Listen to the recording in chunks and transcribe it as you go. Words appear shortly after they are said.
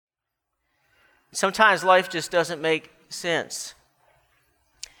Sometimes life just doesn't make sense.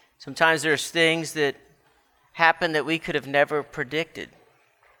 Sometimes there's things that happen that we could have never predicted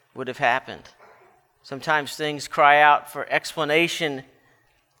would have happened. Sometimes things cry out for explanation,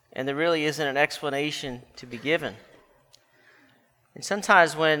 and there really isn't an explanation to be given. And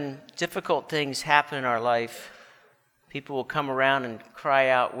sometimes when difficult things happen in our life, people will come around and cry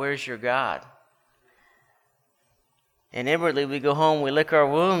out, "Where's your God?" And inwardly we go home, we lick our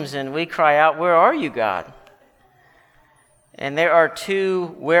wounds, and we cry out, "Where are you, God?" And there are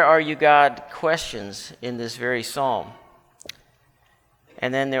two "Where are you, God?" questions in this very psalm.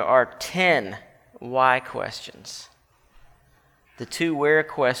 And then there are 10 why questions. The two where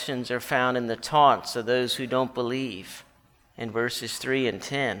questions are found in the taunts of those who don't believe in verses 3 and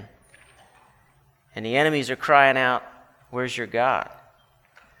 10. And the enemies are crying out, "Where's your God?"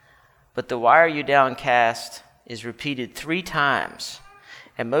 But the "Why are you downcast?" is repeated 3 times.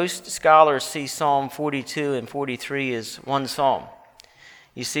 And most scholars see Psalm 42 and 43 as one psalm.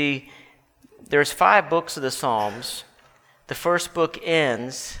 You see, there's 5 books of the Psalms. The first book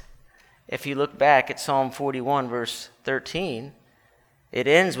ends, if you look back at Psalm 41, verse 13, it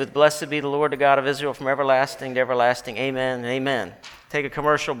ends with, "Blessed be the Lord, the God of Israel, from everlasting to everlasting. Amen and amen." Take a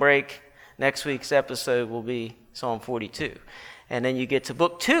commercial break. Next week's episode will be Psalm 42. And then you get to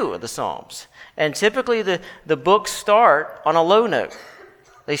book 2 of the Psalms. And typically the books start on a low note.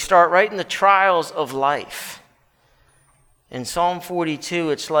 They start right in the trials of life. In Psalm 42,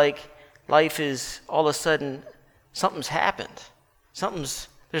 it's like life is all of a sudden, something's happened.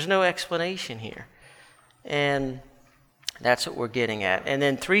 There's no explanation here. And that's what we're getting at. And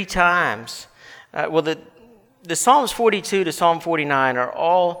then 3 times, the Psalms 42 to Psalm 49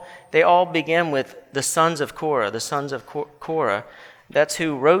 they all begin with the sons of Korah. The sons of Korah, that's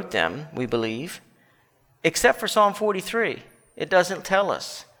who wrote them, we believe, except for Psalm 43. It doesn't tell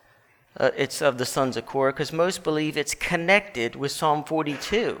us it's of the sons of Korah, because most believe it's connected with Psalm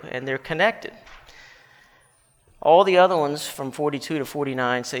 42, and they're connected. All the other ones from 42 to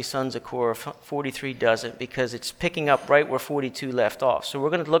 49 say sons of Korah. 43 doesn't, because it's picking up right where 42 left off. So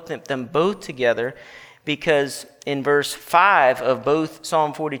we're going to look at them both together, because in verse 5 of both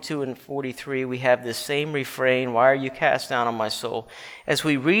Psalm 42 and 43, we have this same refrain, "Why are you cast down on my soul?" As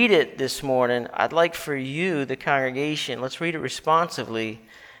we read it this morning, I'd like for you, the congregation, let's read it responsively,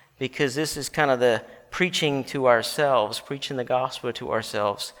 because this is kind of the preaching to ourselves, preaching the gospel to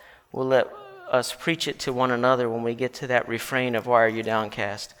ourselves. We'll let us preach it to one another when we get to that refrain of "Why are you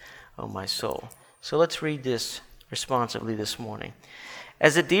downcast, O my soul?" So let's read this responsively this morning.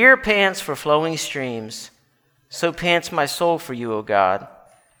 "As a deer pants for flowing streams, so pants my soul for you, O God.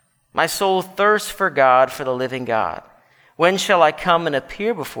 My soul thirsts for God, for the living God. When shall I come and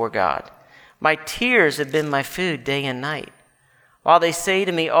appear before God? My tears have been my food day and night, while they say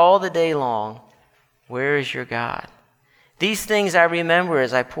to me all the day long, 'Where is your God?' These things I remember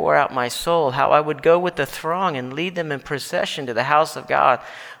as I pour out my soul, how I would go with the throng and lead them in procession to the house of God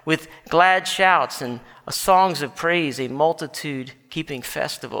with glad shouts and songs of praise, a multitude keeping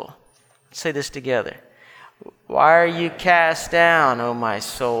festival." Let's say this together. "Why are you cast down, O my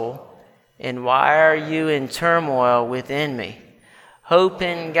soul? And why are you in turmoil within me? Hope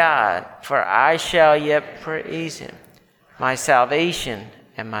in God, for I shall yet praise him, my salvation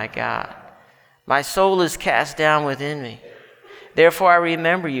and my God. My soul is cast down within me. Therefore I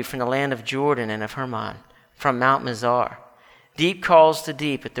remember you from the land of Jordan and of Hermon, from Mount Mizar. Deep calls to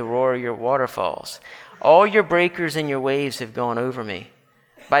deep at the roar of your waterfalls. All your breakers and your waves have gone over me.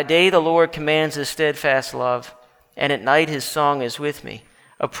 By day the Lord commands his steadfast love, and at night his song is with me,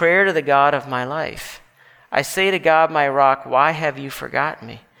 a prayer to the God of my life. I say to God my rock, why have you forgotten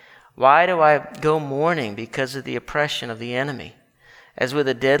me? Why do I go mourning because of the oppression of the enemy? As with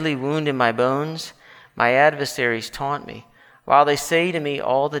a deadly wound in my bones, my adversaries taunt me, while they say to me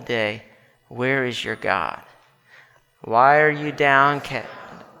all the day, 'Where is your God?' Why are you downcast,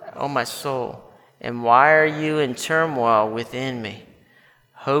 O my soul? And why are you in turmoil within me?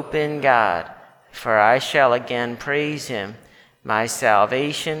 Hope in God, for I shall again praise him, my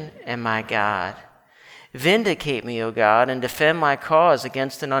salvation and my God. Vindicate me, O God, and defend my cause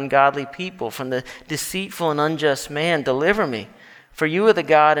against an ungodly people. From the deceitful and unjust man, deliver me. For you are the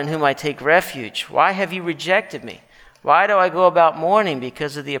God in whom I take refuge. Why have you rejected me? Why do I go about mourning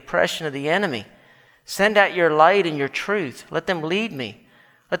because of the oppression of the enemy? Send out your light and your truth. Let them lead me.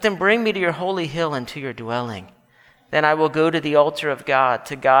 Let them bring me to your holy hill and to your dwelling. Then I will go to the altar of God,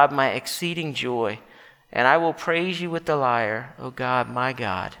 to God my exceeding joy, and I will praise you with the lyre, O God, my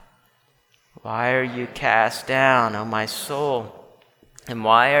God. Why are you cast down, O my soul? And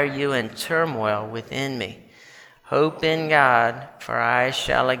why are you in turmoil within me? Hope in God, for I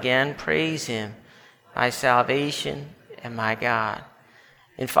shall again praise him, my salvation and my God.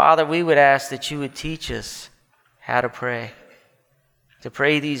 And Father, we would ask that you would teach us how to pray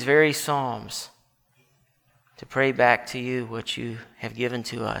these very psalms, to pray back to you what you have given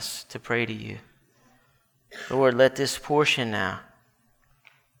to us to pray to you. Lord, let this portion now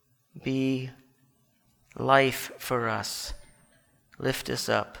be life for us. Lift us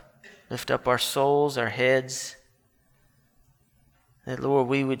up. Lift up our souls, our heads. That, Lord,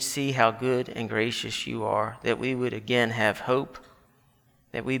 we would see how good and gracious you are. That we would again have hope.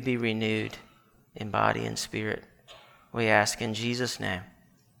 That we be renewed in body and spirit. We ask in Jesus' name.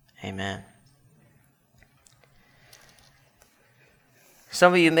 Amen.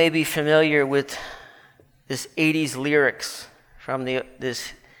 Some of you may be familiar with this 80s lyrics from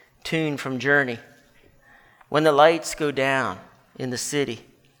this tune from Journey. When the lights go down in the city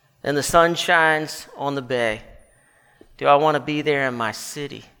and the sun shines on the bay, do I want to be there in my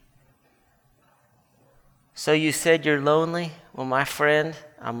city? So you said you're lonely? Well, my friend,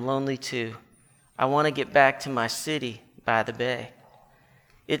 I'm lonely too. I want to get back to my city by the bay.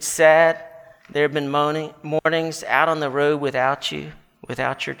 It's sad. There have been mornings out on the road without you,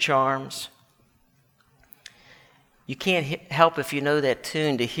 without your charms. You can't help, if you know that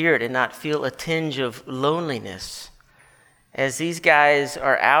tune, to hear it and not feel a tinge of loneliness. As these guys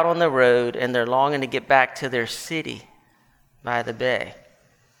are out on the road and they're longing to get back to their city by the bay.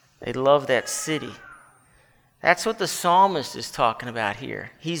 They love that city. That's what the psalmist is talking about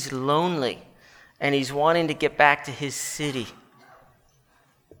here. He's lonely and he's wanting to get back to his city.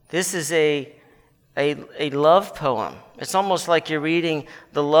 This is a love poem. It's almost like you're reading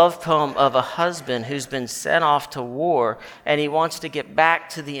the love poem of a husband who's been sent off to war and he wants to get back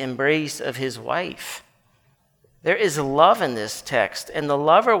to the embrace of his wife. There is love in this text, and the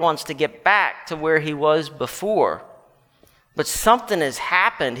lover wants to get back to where he was before. But something has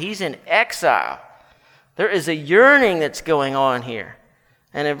happened. He's in exile. There is a yearning that's going on here.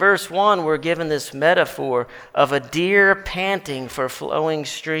 And in verse 1, we're given this metaphor of a deer panting for flowing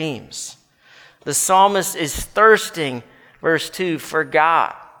streams. The psalmist is thirsting, verse 2, for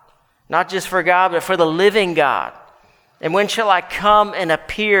God. Not just for God, but for the living God. And when shall I come and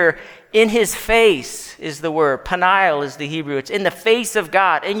appear in his face, is the word. Panail is the Hebrew. It's in the face of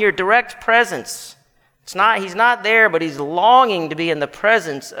God, in your direct presence. He's not there, but he's longing to be in the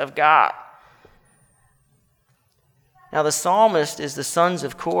presence of God. Now, the psalmist is the sons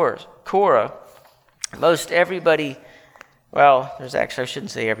of Korah. Most everybody, well, I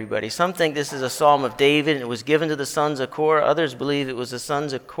shouldn't say everybody. Some think this is a psalm of David, and it was given to the sons of Korah. Others believe it was the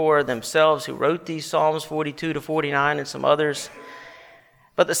sons of Korah themselves who wrote these psalms, 42 to 49, and some others.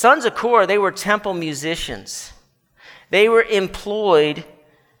 But the sons of Korah, they were temple musicians. They were employed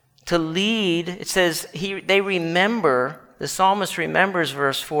to lead. It says the psalmist remembers,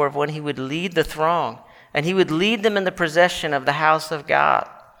 verse 4, of when he would lead the throng. And he would lead them in the procession of the house of God.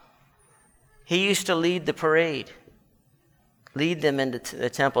 He used to lead the parade, lead them into the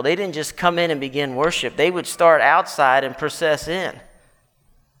temple. They didn't just come in and begin worship. They would start outside and process in.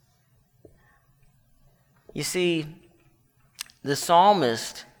 You see, the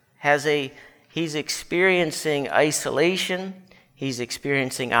psalmist he's experiencing isolation, he's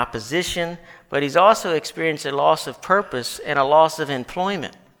experiencing opposition, but he's also experiencing a loss of purpose and a loss of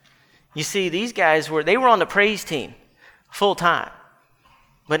employment. You see, these guys were on the praise team full time,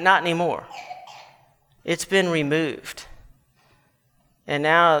 but not anymore. It's been removed. And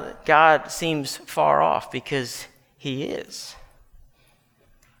now God seems far off because he is.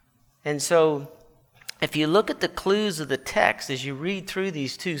 And so, if you look at the clues of the text as you read through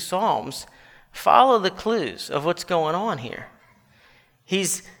these two psalms, follow the clues of what's going on here.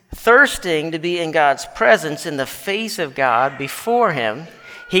 He's thirsting to be in God's presence, in the face of God, before him.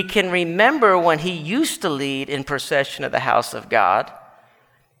 He can remember when he used to lead in procession of the house of God.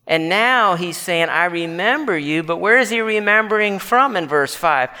 And now he's saying, I remember you, but where is he remembering from in verse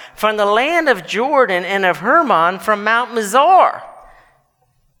 5? From the land of Jordan and of Hermon, from Mount Mizar.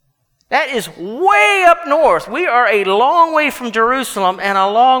 That is way up north. We are a long way from Jerusalem and a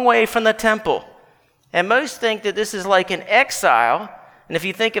long way from the temple. And most think that this is like an exile. And if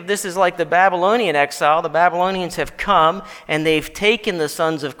you think of this as like the Babylonian exile, the Babylonians have come and they've taken the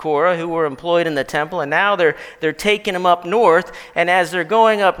sons of Korah who were employed in the temple, and now they're taking them up north. And as they're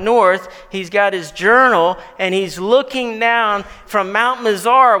going up north, he's got his journal and he's looking down from Mount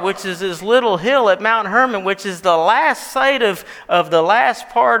Mizar, which is this little hill at Mount Hermon, which is the last site of the last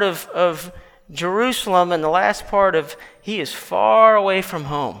part of Jerusalem and the last part of, he is far away from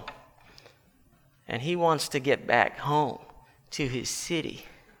home. And he wants to get back home to his city.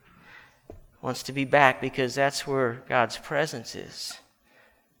 Wants to be back because that's where God's presence is.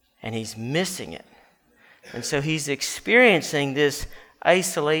 And he's missing it. And so he's experiencing this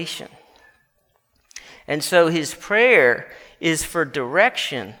isolation. And so his prayer is for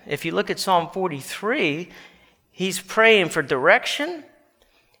direction. If you look at Psalm 43, he's praying for direction,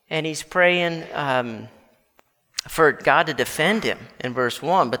 and he's praying for God to defend him in verse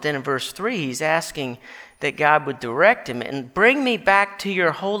 1. But then in verse 3, he's asking that God would direct him and bring me back to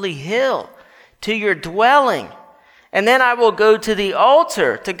your holy hill, to your dwelling. And then I will go to the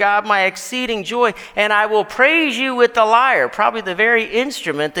altar, to God my exceeding joy, and I will praise you with the lyre, probably the very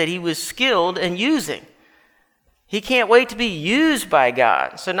instrument that he was skilled in using. He can't wait to be used by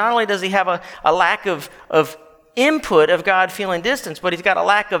God. So not only does he have a lack of input of God feeling distance, but he's got a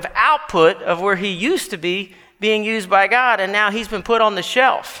lack of output of where he used to be being used by God, and now he's been put on the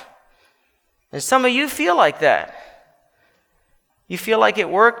shelf. And some of you feel like that. You feel like at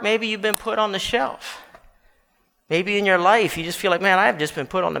work, maybe you've been put on the shelf. Maybe in your life, you just feel like, man, I've just been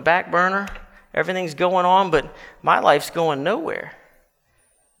put on the back burner. Everything's going on, but my life's going nowhere.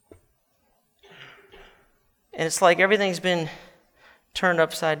 And it's like everything's been turned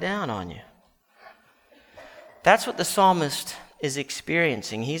upside down on you. That's what the psalmist is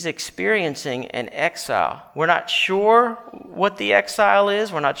experiencing. He's experiencing an exile. We're not sure what the exile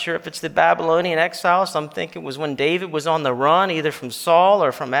is. We're not sure if it's the Babylonian exile. Some think it was when David was on the run, either from Saul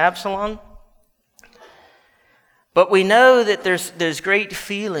or from Absalom. But we know that there's great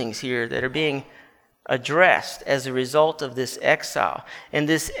feelings here that are being addressed as a result of this exile. And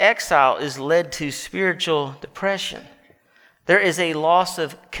this exile is led to spiritual depression. There is a loss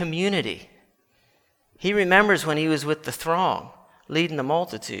of community. He remembers when he was with the throng, leading the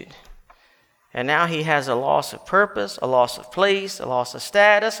multitude. And now he has a loss of purpose, a loss of place, a loss of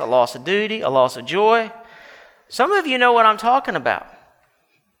status, a loss of duty, a loss of joy. Some of you know what I'm talking about.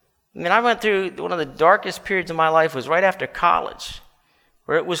 I mean, I went through one of the darkest periods of my life was right after college,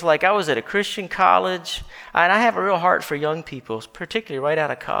 where it was like I was at a Christian college. And I have a real heart for young people, particularly right out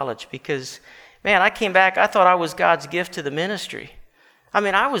of college, because, man, I came back, I thought I was God's gift to the ministry. I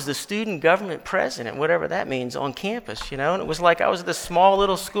mean, I was the student government president, whatever that means, on campus, and it was like I was at this small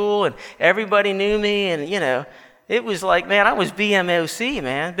little school and everybody knew me, and, it was like, man, I was BMOC,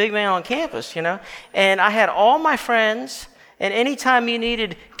 man, big man on campus, and I had all my friends, and anytime you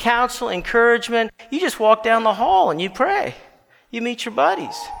needed counsel, encouragement, you just walk down the hall and you pray. You meet your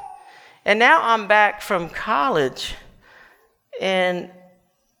buddies. And now I'm back from college, and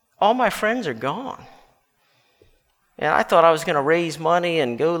all my friends are gone. And I thought I was going to raise money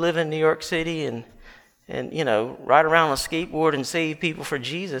and go live in New York City and ride around on a skateboard and save people for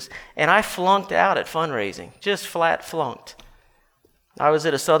Jesus. And I flunked out at fundraising, just flat flunked. I was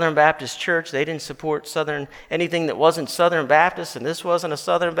at a Southern Baptist church. They didn't support anything that wasn't Southern Baptist, and this wasn't a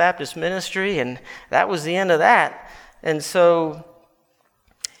Southern Baptist ministry, and that was the end of that. And so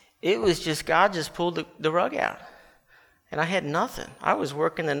it was just, God just pulled the rug out. And I had nothing. I was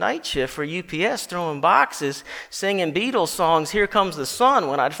working the night shift for UPS, throwing boxes, singing Beatles songs, Here Comes the Sun,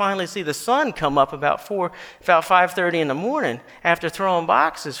 when I'd finally see the sun come up about 5:30 in the morning after throwing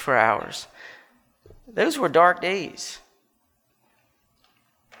boxes for hours. Those were dark days.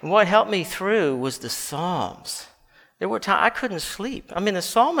 And what helped me through was the Psalms. There were times I couldn't sleep. I mean, the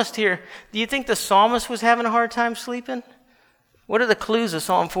psalmist here, do you think the psalmist was having a hard time sleeping? What are the clues of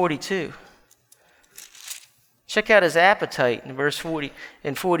Psalm 42? Check out his appetite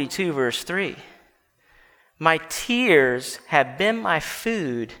in 42, verse 3. My tears have been my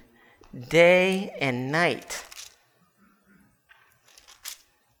food day and night.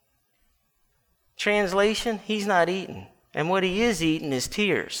 Translation, he's not eating. And what he is eating is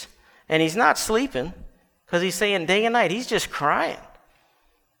tears. And he's not sleeping because he's saying day and night. He's just crying.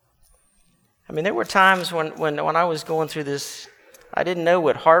 I mean, there were times when I was going through this, I didn't know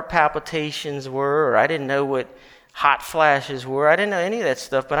what heart palpitations were, or I didn't know what hot flashes were. I didn't know any of that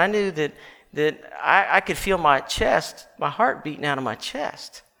stuff, but I knew that I could feel my chest, my heart beating out of my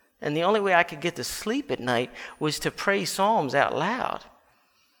chest. And the only way I could get to sleep at night was to pray psalms out loud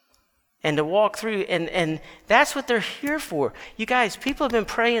and to walk through. And that's what they're here for. You guys, people have been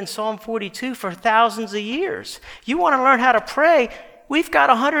praying Psalm 42 for thousands of years. You want to learn how to pray? We've got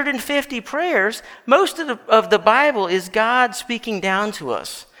 150 prayers. Most of the Bible is God speaking down to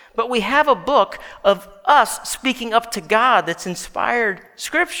us. But we have a book of us speaking up to God that's inspired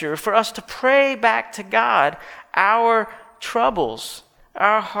Scripture for us to pray back to God our troubles,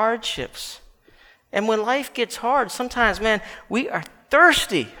 our hardships. And when life gets hard, sometimes, man, we are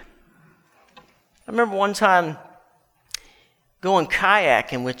thirsty. I remember one time going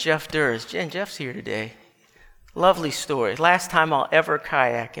kayaking with Jeff Durst. And Jeff's here today. Lovely story. Last time I'll ever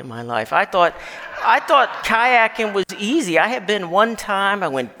kayak in my life. I thought kayaking was easy. I had been one time. I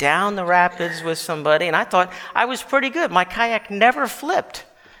went down the rapids with somebody, and I thought I was pretty good. My kayak never flipped.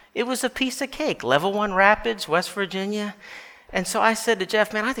 It was a piece of cake. Level 1 rapids, West Virginia. And so I said to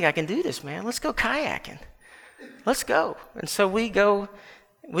Jeff, man, I think I can do this, man. Let's go kayaking. Let's go. And so we go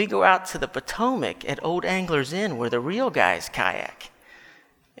out to the Potomac at Old Anglers Inn where the real guys kayak.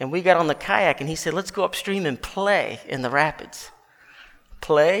 And we got on the kayak, and he said, let's go upstream and play in the rapids.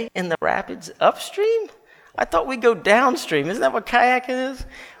 Play in the rapids upstream? I thought we'd go downstream. Isn't that what kayaking is?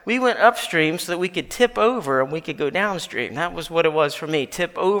 We went upstream so that we could tip over and we could go downstream. That was what it was for me.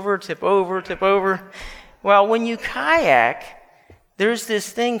 Tip over, tip over, tip over. Well, when you kayak, there's this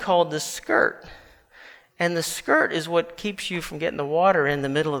thing called the skirt. And the skirt is what keeps you from getting the water in the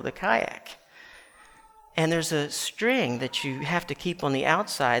middle of the kayak. And there's a string that you have to keep on the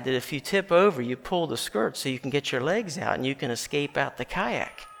outside that if you tip over, you pull the skirt so you can get your legs out and you can escape out the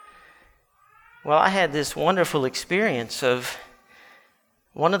kayak. Well, I had this wonderful experience of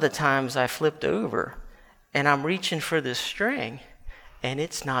one of the times I flipped over and I'm reaching for this string and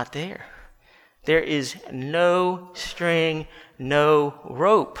it's not there. There is no string, no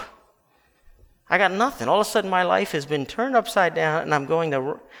rope. I got nothing. All of a sudden, my life has been turned upside down, and I'm going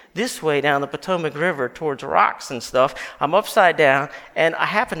this way down the Potomac River towards rocks and stuff. I'm upside down, and I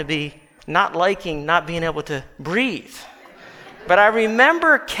happen to be not liking not being able to breathe. But I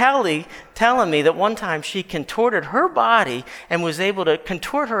remember Kelly telling me that one time she contorted her body and was able to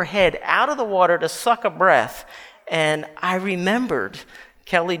contort her head out of the water to suck a breath. And I remembered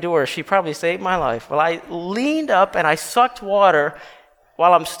Kelly Dorr. She probably saved my life. Well, I leaned up, and I sucked water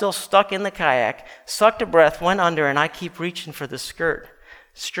while I'm still stuck in the kayak, sucked a breath, went under, and I keep reaching for the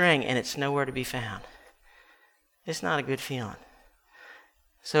string, and it's nowhere to be found. It's not a good feeling.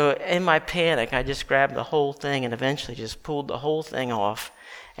 So in my panic, I just grabbed the whole thing and eventually just pulled the whole thing off.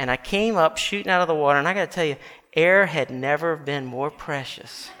 And I came up shooting out of the water, and I got to tell you, air had never been more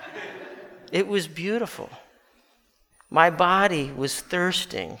precious. It was beautiful. My body was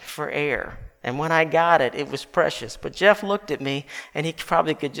thirsting for air. And when I got it, it was precious. But Jeff looked at me, and he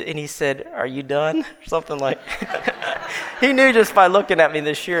probably could, and he said, "Are you done?" Or something like. He knew just by looking at me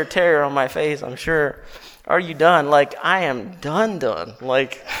the sheer terror on my face, I'm sure. "Are you done?" Like, I am done.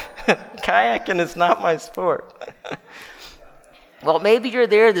 Like, kayaking is not my sport. Well, maybe you're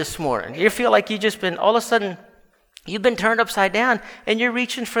there this morning. You feel like you've just been, all of a sudden, you've been turned upside down, and you're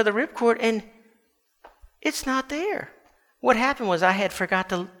reaching for the ripcord, and it's not there. What happened was I had forgot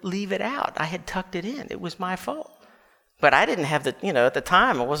to leave it out. I had tucked it in. It was my fault. But I didn't have at the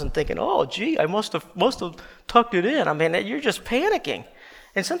time, I wasn't thinking, oh, gee, I must have tucked it in. I mean, you're just panicking.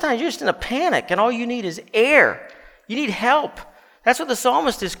 And sometimes you're just in a panic, and all you need is air. You need help. That's what the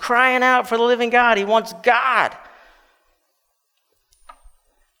psalmist is crying out for the living God. He wants God.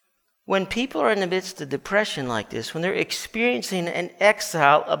 When people are in the midst of depression like this, when they're experiencing an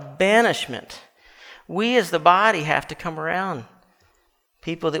exile, a banishment, we as the body have to come around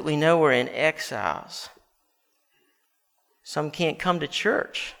people that we know are in exiles. Some can't come to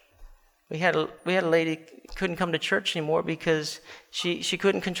church. We had a lady couldn't come to church anymore because she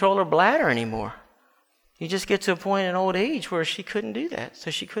couldn't control her bladder anymore. You just get to a point in old age where she couldn't do that,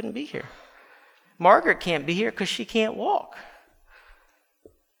 so she couldn't be here. Margaret can't be here because she can't walk.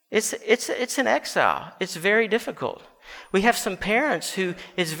 It's an exile. It's very difficult. We have some parents who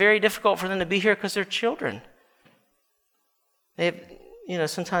it's very difficult for them to be here because they're children. They have,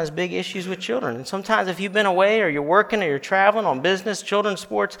 sometimes big issues with children. And sometimes if you've been away or you're working or you're traveling on business, children's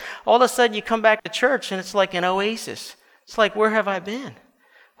sports, all of a sudden you come back to church and it's like an oasis. It's like, where have I been?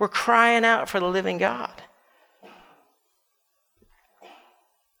 We're crying out for the living God.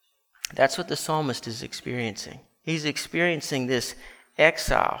 That's what the psalmist is experiencing. He's experiencing this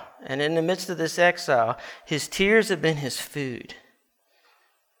exile. And in the midst of this exile, his tears have been his food.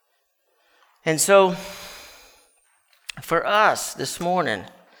 And so, for us this morning,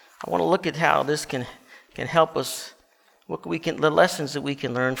 I want to look at how this can help us, the lessons that we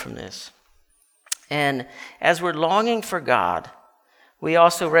can learn from this. And as we're longing for God, we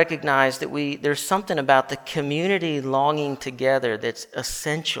also recognize that there's something about the community longing together that's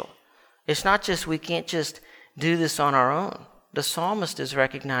essential. It's not just, we can't just do this on our own. The psalmist is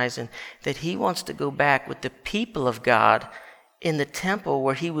recognizing that he wants to go back with the people of God in the temple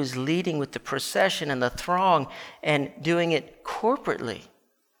where he was leading with the procession and the throng and doing it corporately.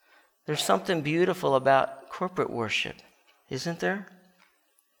 There's something beautiful about corporate worship, isn't there?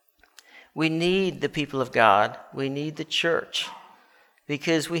 We need the people of God. We need the church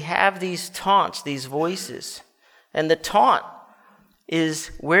because we have these taunts, these voices. And the taunt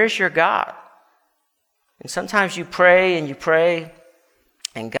is, where's your God? And sometimes you pray,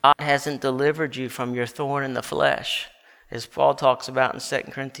 and God hasn't delivered you from your thorn in the flesh, as Paul talks about in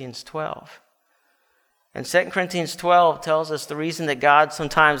 2 Corinthians 12. And 2 Corinthians 12 tells us the reason that God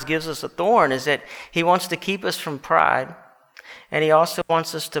sometimes gives us a thorn is that he wants to keep us from pride, and he also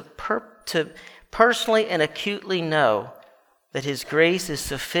wants us to personally and acutely know that his grace is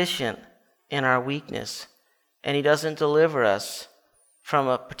sufficient in our weakness, and he doesn't deliver us from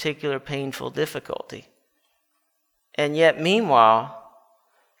a particular painful difficulty. And yet, meanwhile,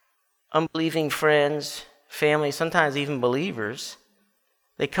 unbelieving friends, family, sometimes even believers,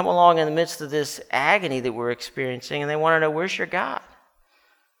 they come along in the midst of this agony that we're experiencing, and they want to know, where's your God?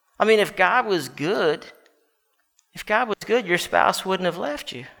 I mean, if God was good, your spouse wouldn't have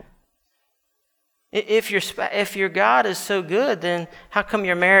left you. If your God is so good, then how come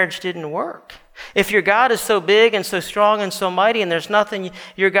your marriage didn't work? If your God is so big and so strong and so mighty and there's nothing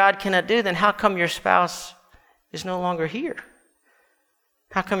your God cannot do, then how come your spouse is no longer here?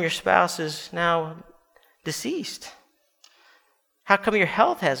 How come your spouse is now deceased? How come your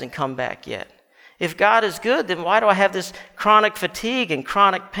health hasn't come back yet? If God is good, then why do I have this chronic fatigue and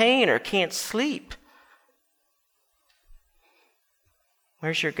chronic pain or can't sleep?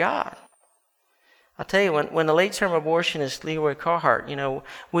 Where's your God? I'll tell you, when the late-term abortionist Leroy Carhart,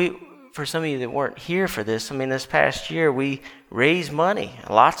 for some of you that weren't here for this, this past year we raised money.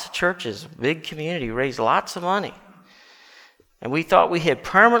 Lots of churches, big community, raised lots of money. And we thought we had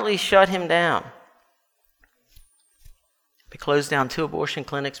permanently shut him down. We closed down 2 abortion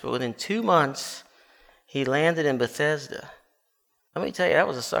clinics, but within 2 months, he landed in Bethesda. Let me tell you, that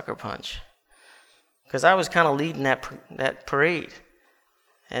was a sucker punch. Because I was kind of leading that parade.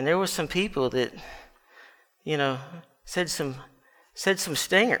 And there were some people that, said some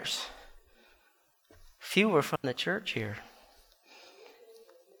stingers. Few were from the church here.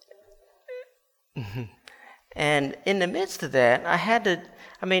 And in the midst of that, I had to,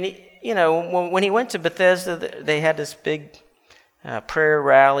 when he went to Bethesda, they had this big prayer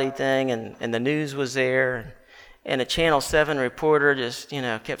rally thing, and the news was there. And a Channel 7 reporter just,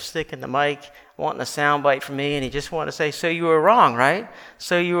 kept sticking the mic, wanting a soundbite from me, and he just wanted to say, so you were wrong, right?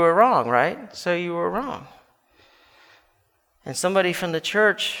 So you were wrong, right? So you were wrong. And somebody from the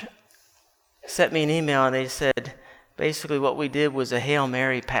church sent me an email, and they said, basically what we did was a Hail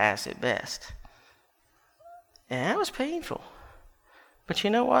Mary pass at best. And that was painful. But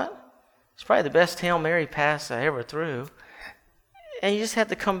you know what? It's probably the best Hail Mary pass I ever threw. And you just have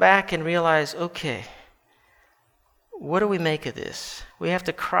to come back and realize, okay, what do we make of this? We have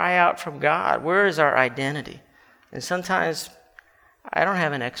to cry out from God. Where is our identity? And sometimes I don't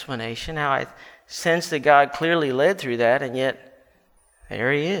have an explanation. Now I sense that God clearly led through that, and yet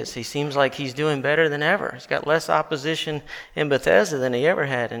there he is. He seems like he's doing better than ever. He's got less opposition in Bethesda than he ever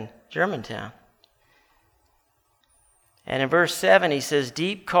had in Germantown. And in verse 7, he says,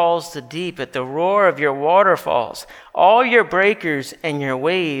 deep calls to deep at the roar of your waterfalls. All your breakers and your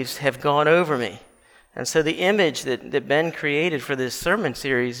waves have gone over me. And so the image that Ben created for this sermon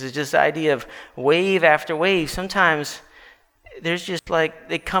series is just the idea of wave after wave. Sometimes there's just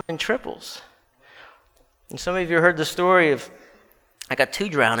they come in triples. And some of you heard the story of, I got 2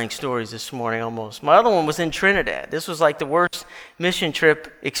 drowning stories this morning almost. My other one was in Trinidad. This was like the worst mission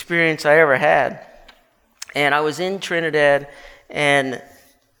trip experience I ever had. And I was in Trinidad, and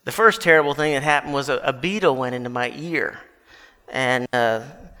the first terrible thing that happened was a beetle went into my ear. And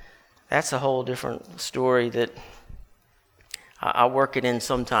that's a whole different story that I'll work it in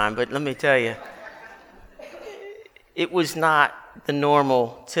sometime. But let me tell you, it was not the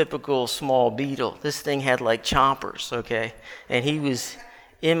normal, typical small beetle. This thing had chompers, okay? And he was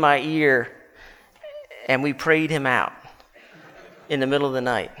in my ear, and we prayed him out in the middle of the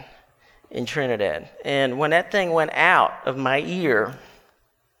night in Trinidad. And when that thing went out of my ear,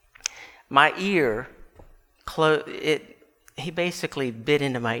 he basically bit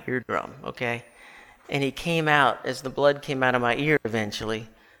into my eardrum, okay? And he came out as the blood came out of my ear eventually.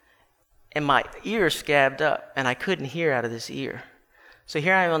 And my ear scabbed up, and I couldn't hear out of this ear. So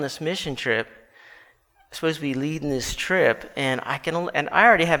here I am on this mission trip, supposed to be leading this trip, and I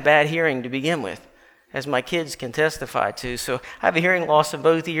already have bad hearing to begin with, as my kids can testify to. So I have a hearing loss in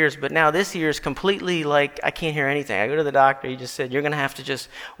both ears, but now this ear is completely I can't hear anything. I go to the doctor, he just said, you're going to have to just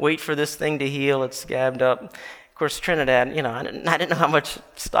wait for this thing to heal. It's scabbed up. Of course, Trinidad, I didn't know how much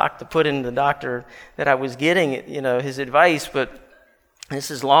stock to put in the doctor that I was getting, his advice, but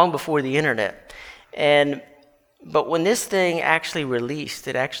this is long before the internet. But when this thing actually released,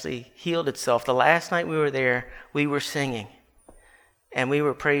 it actually healed itself. The last night we were there, we were singing. And we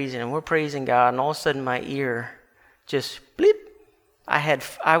were praising, and we're praising God, and all of a sudden my ear just bleep,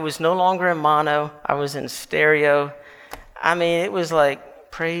 I was no longer in mono. I was in stereo. I mean, it was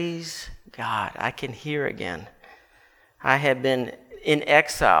like, praise God, I can hear again. I had been in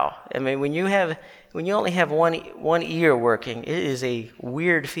exile. I mean, when you only have one ear working, it is a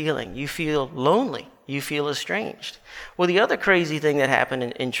weird feeling. You feel lonely. You feel estranged. Well, the other crazy thing that happened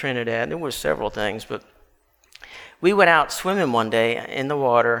in Trinidad, there were several things, but we went out swimming one day in the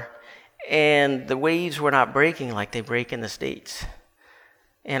water, and the waves were not breaking like they break in the States.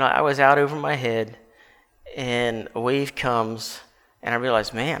 And I was out over my head, and a wave comes, and I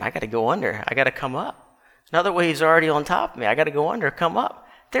realized, man, I got to go under. I got to come up. Another wave's already on top of me. I got to go under, come up.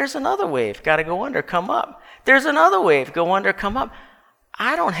 There's another wave. Got to go under, come up. There's another wave. Go under, come up.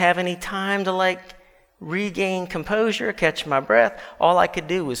 I don't have any time to regain composure, catch my breath. All I could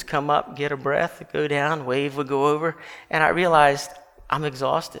do was come up, get a breath, go down, wave would go over. And I realized I'm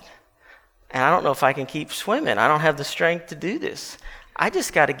exhausted. And I don't know if I can keep swimming. I don't have the strength to do this. I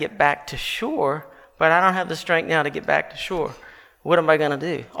just got to get back to shore, but I don't have the strength now to get back to shore. What am I going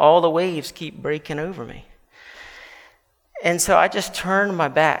to do? All the waves keep breaking over me. And so I just turned my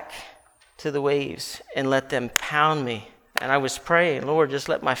back to the waves and let them pound me. And I was praying, Lord, just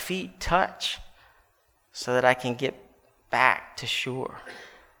let my feet touch so that I can get back to shore.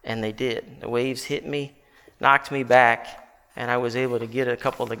 And they did. The waves hit me, knocked me back, and I was able to get a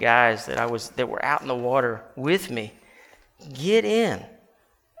couple of the guys that were out in the water with me, get in.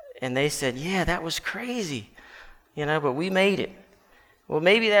 And they said, yeah, that was crazy, but we made it. Well,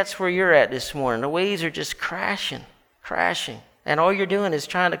 maybe that's where you're at this morning. The waves are just crashing. And all you're doing is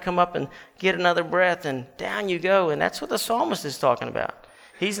trying to come up and get another breath, and down you go. And that's what the psalmist is talking about.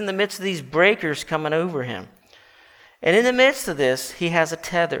 He's in the midst of these breakers coming over him. And in the midst of this, he has a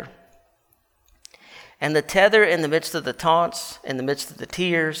tether. And the tether, in the midst of the taunts, in the midst of the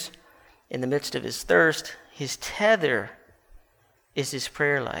tears, in the midst of his thirst, his tether is his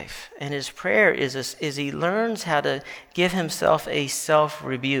prayer life. And his prayer is he learns how to give himself a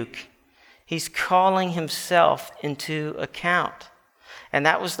self-rebuke. He's calling himself into account. And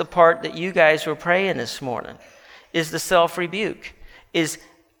that was the part that you guys were praying this morning, is the self-rebuke, is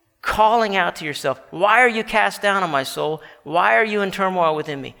calling out to yourself, why are you cast down on my soul? Why are you in turmoil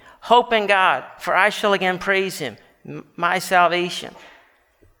within me? Hope in God, for I shall again praise him, my salvation.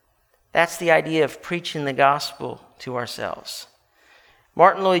 That's the idea of preaching the gospel to ourselves.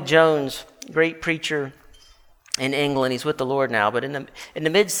 Martin Lloyd-Jones, great preacher in England, he's with the Lord now, but in the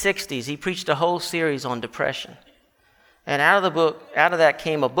mid-60s, he preached a whole series on depression. And out of that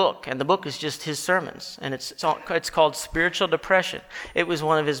came a book, and the book is just his sermons, and it's called Spiritual Depression. It was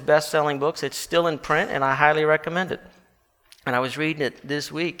one of his best-selling books. It's still in print, and I highly recommend it. And I was reading it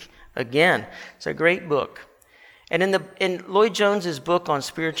this week again. It's a great book. And in Lloyd-Jones's book on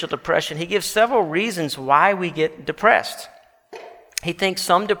spiritual depression, he gives several reasons why we get depressed. He thinks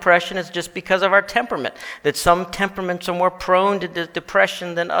some depression is just because of our temperament, that some temperaments are more prone to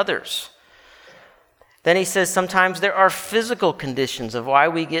depression than others. Then he says sometimes there are physical conditions of why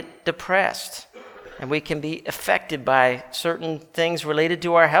we get depressed. And we can be affected by certain things related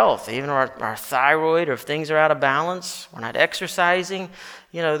to our health, even our thyroid, or if things are out of balance, we're not exercising.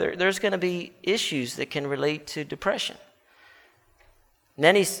 There's going to be issues that can relate to depression. And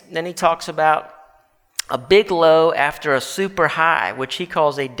then he talks about a big low after a super high, which he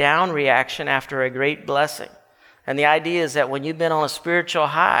calls a down reaction after a great blessing. And the idea is that when you've been on a spiritual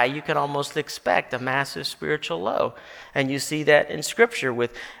high, you can almost expect a massive spiritual low. And you see that in Scripture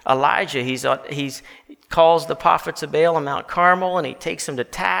with Elijah. He's calls the prophets of Baal on Mount Carmel, and he takes them to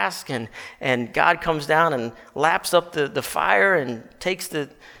task, and God comes down and laps up the fire and takes the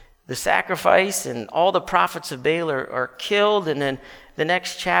sacrifice, and all the prophets of Baal are killed. And then the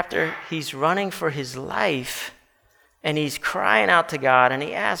next chapter, he's running for his life, and he's crying out to God, and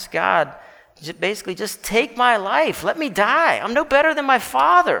he asks God, basically, just take my life. Let me die. I'm no better than my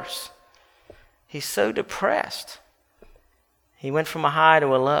fathers. He's so depressed. He went from a high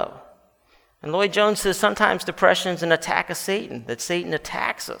to a low. And Lloyd-Jones says sometimes depression is an attack of Satan, that Satan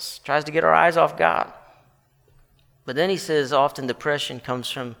attacks us, tries to get our eyes off God. But then he says often depression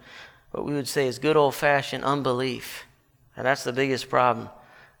comes from what we would say is good old-fashioned unbelief. And that's the biggest problem,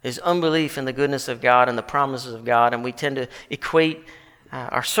 is unbelief in the goodness of God and the promises of God. And we tend to equate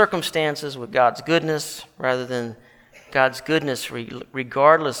our circumstances with God's goodness rather than God's goodness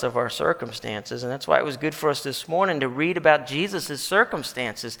regardless of our circumstances. And that's why it was good for us this morning to read about Jesus'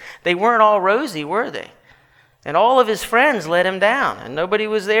 circumstances. They weren't all rosy, were they? And all of his friends let him down, and nobody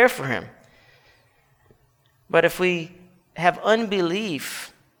was there for him. But if we have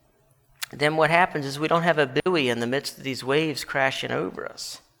unbelief, then what happens is we don't have a buoy in the midst of these waves crashing over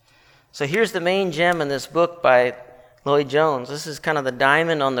us. So here's the main gem in this book by Lloyd-Jones. This is kind of the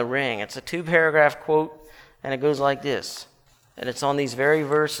diamond on the ring. It's a 2-paragraph quote, and it goes like this. And it's on these very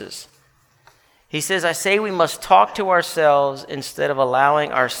verses. He says, I say we must talk to ourselves instead of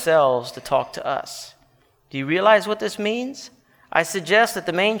allowing ourselves to talk to us. Do you realize what this means? I suggest that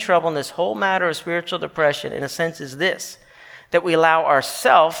the main trouble in this whole matter of spiritual depression, in a sense, is this, that we allow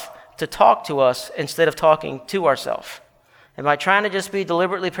ourselves to talk to us instead of talking to ourselves. Am I trying to just be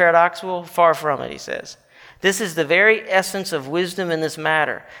deliberately paradoxical? Far from it, he says. This is the very essence of wisdom in this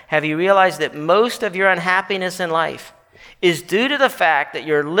matter. Have you realized that most of your unhappiness in life is due to the fact that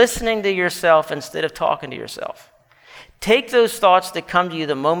you're listening to yourself instead of talking to yourself? Take those thoughts that come to you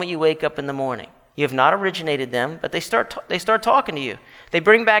the moment you wake up in the morning. You have not originated them, but they start talking to you. They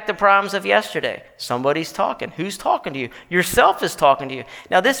bring back the problems of yesterday. Somebody's talking. Who's talking to you? Yourself is talking to you.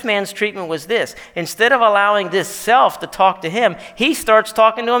 Now, this man's treatment was this. Instead of allowing this self to talk to him, he starts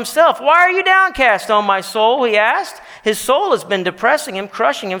talking to himself. Why are you downcast, O my soul? He asked. His soul has been depressing him,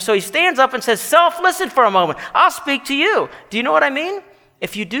 crushing him. So he stands up and says, Self, listen for a moment. I'll speak to you. Do you know what I mean?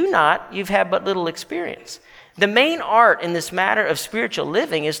 If you do not, you've had but little experience. The main art in this matter of spiritual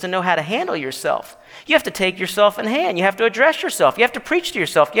living is to know how to handle yourself. You have to take yourself in hand. You have to address yourself. You have to preach to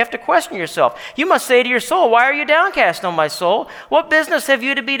yourself. You have to question yourself. You must say to your soul, why are you downcast, O my soul? What business have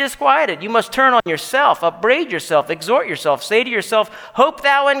you to be disquieted? You must turn on yourself, upbraid yourself, exhort yourself, say to yourself, hope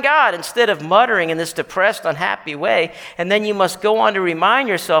thou in God, instead of muttering in this depressed, unhappy way. And then you must go on to remind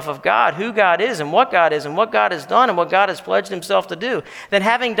yourself of God, who God is and what God is and what God has done and what God has pledged himself to do. Then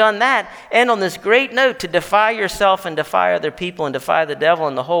having done that, end on this great note to defy yourself and defy other people and defy the devil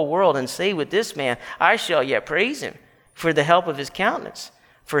and the whole world and say with this man, I shall yet praise him for the help of his countenance,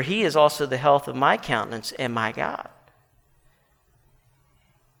 for he is also the health of my countenance and my God.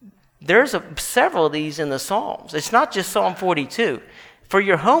 There's several of these in the Psalms. It's not just Psalm 42. For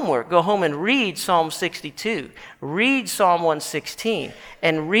your homework, go home and read Psalm 62, read Psalm 116,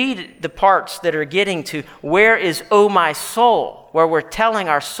 and read the parts that are getting to where is, O my soul, where we're telling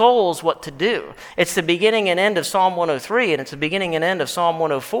our souls what to do. It's the beginning and end of Psalm 103, and it's the beginning and end of Psalm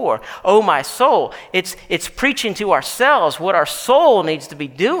 104. O my soul, it's preaching to ourselves what our soul needs to be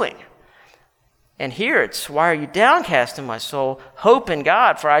doing. And here it's, why are you downcast in my soul? Hope in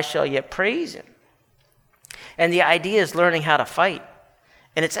God, for I shall yet praise him. And the idea is learning how to fight.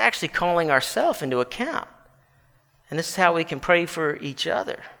 And it's actually calling ourselves into account. And this is how we can pray for each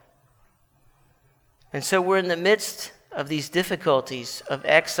other. And so we're in the midst of these difficulties of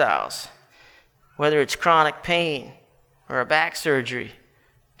exiles, whether it's chronic pain or a back surgery,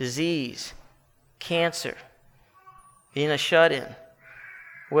 disease, cancer, being a shut-in,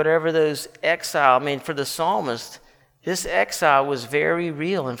 whatever those exile. For the psalmist, this exile was very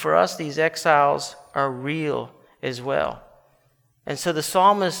real. And for us, these exiles are real as well. And so the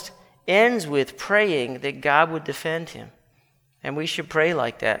psalmist ends with praying that God would defend him. And we should pray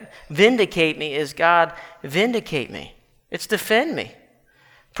like that. Vindicate me is God, vindicate me. It's defend me.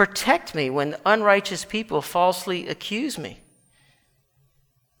 Protect me when unrighteous people falsely accuse me.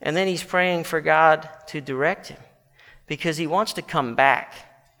 And then he's praying for God to direct him because he wants to come back.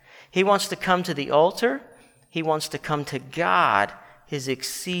 He wants to come to the altar. He wants to come to God, his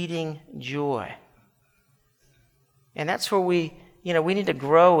exceeding joy. And that's where we need to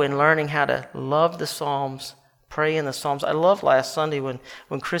grow in learning how to love the Psalms, pray in the Psalms. I love last Sunday when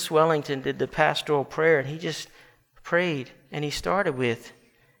Chris Wellington did the pastoral prayer, and he just prayed, and he started with,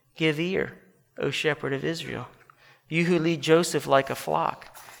 give ear, O shepherd of Israel. You who lead Joseph like a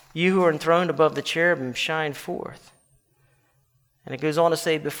flock. You who are enthroned above the cherubim, shine forth. And it goes on to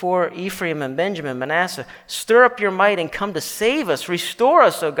say, before Ephraim and Benjamin, Manasseh, stir up your might and come to save us. Restore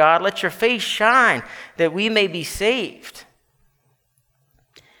us, O God. Let your face shine that we may be saved.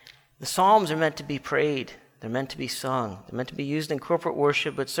 The Psalms are meant to be prayed. They're meant to be sung. They're meant to be used in corporate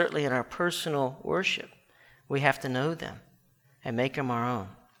worship, but certainly in our personal worship. We have to know them and make them our own.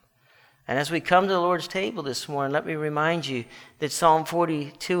 And as we come to the Lord's table this morning, let me remind you that Psalm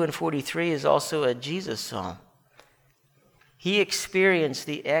 42 and 43 is also a Jesus psalm. He experienced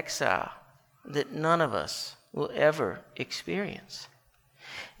the exile that none of us will ever experience.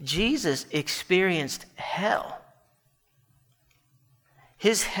 Jesus experienced hell.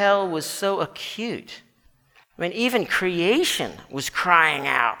 His hell was so acute. Even creation was crying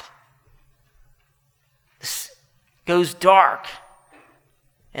out. This goes dark,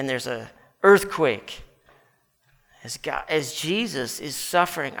 and there's an earthquake. As Jesus is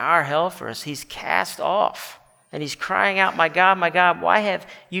suffering our hell for us, he's cast off, and he's crying out, my God, why have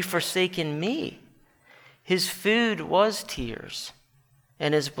you forsaken me? His food was tears,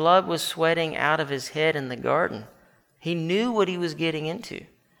 and his blood was sweating out of his head in the garden. He knew what he was getting into.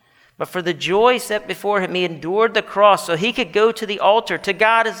 But for the joy set before him, he endured the cross so he could go to the altar, to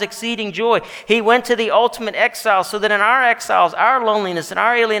God his exceeding joy. He went to the ultimate exile so that in our exiles, our loneliness, and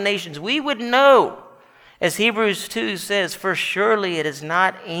our alienations, we would know, as Hebrews 2 says, for surely it is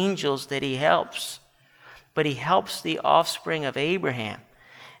not angels that he helps, but he helps the offspring of Abraham.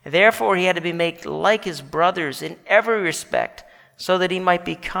 Therefore, he had to be made like his brothers in every respect, so that he might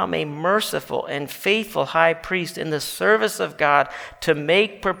become a merciful and faithful high priest in the service of God to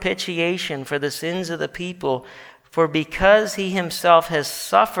make propitiation for the sins of the people. For because he himself has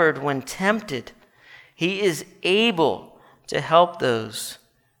suffered when tempted, he is able to help those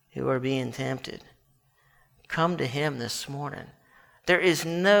who are being tempted. Come to him this morning. There is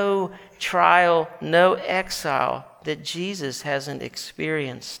no trial, no exile that Jesus hasn't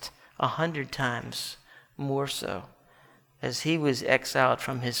experienced 100 times more so, as he was exiled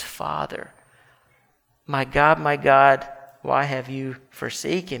from his Father. My God, why have you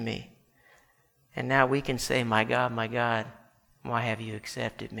forsaken me? And now we can say, my God, why have you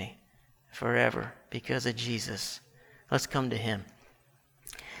accepted me? Forever, because of Jesus. Let's come to him.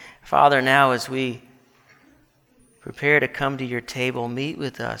 Father, now as we prepare to come to your table, meet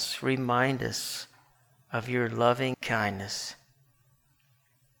with us, remind us of your loving kindness,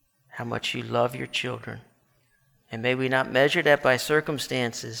 how much you love your children. And may we not measure that by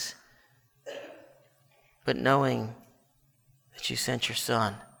circumstances, but knowing that you sent your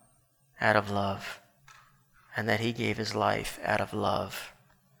Son out of love, and that he gave his life out of love.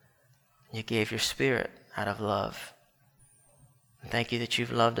 You gave your Spirit out of love. And thank you that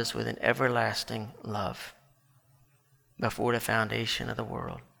you've loved us with an everlasting love before the foundation of the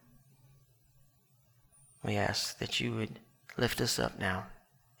world. We ask that you would lift us up now.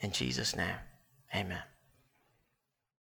 In Jesus' name, amen.